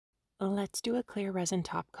Let's do a clear resin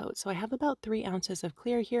top coat. So I have about 3 ounces of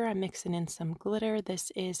clear here. I'm mixing in some glitter.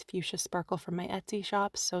 This is Fuchsia Sparkle from my Etsy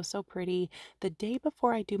shop. So pretty. The day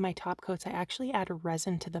before I do my top coats, I actually add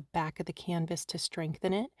resin to the back of the canvas to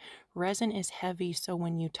strengthen it. Resin is heavy, so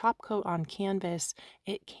when you top coat on canvas,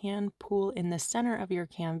 it can pool in the center of your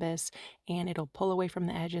canvas and it'll pull away from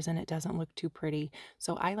the edges and it doesn't look too pretty.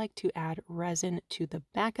 So I like to add resin to the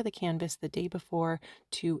back of the canvas the day before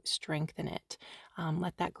to strengthen it.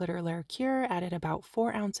 Let that glitter layer cure, added about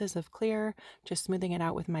 4 ounces of clear, just smoothing it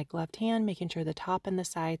out with my gloved hand, making sure the top and the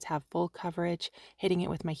sides have full coverage, hitting it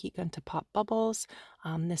with my heat gun to pop bubbles.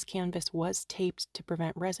 This canvas was taped to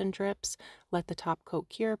prevent resin drips. Let the top coat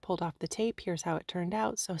cure, pulled off the tape. Here's how it turned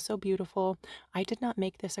out. So beautiful. I did not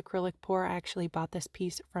make this acrylic pour. I actually bought this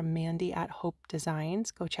piece from Mandy at Hope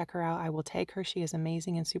Designs. Go check her out. I will tag her. She is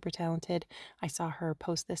amazing and super talented. I saw her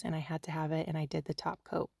post this and I had to have it and I did the top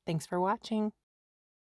coat. Thanks for watching.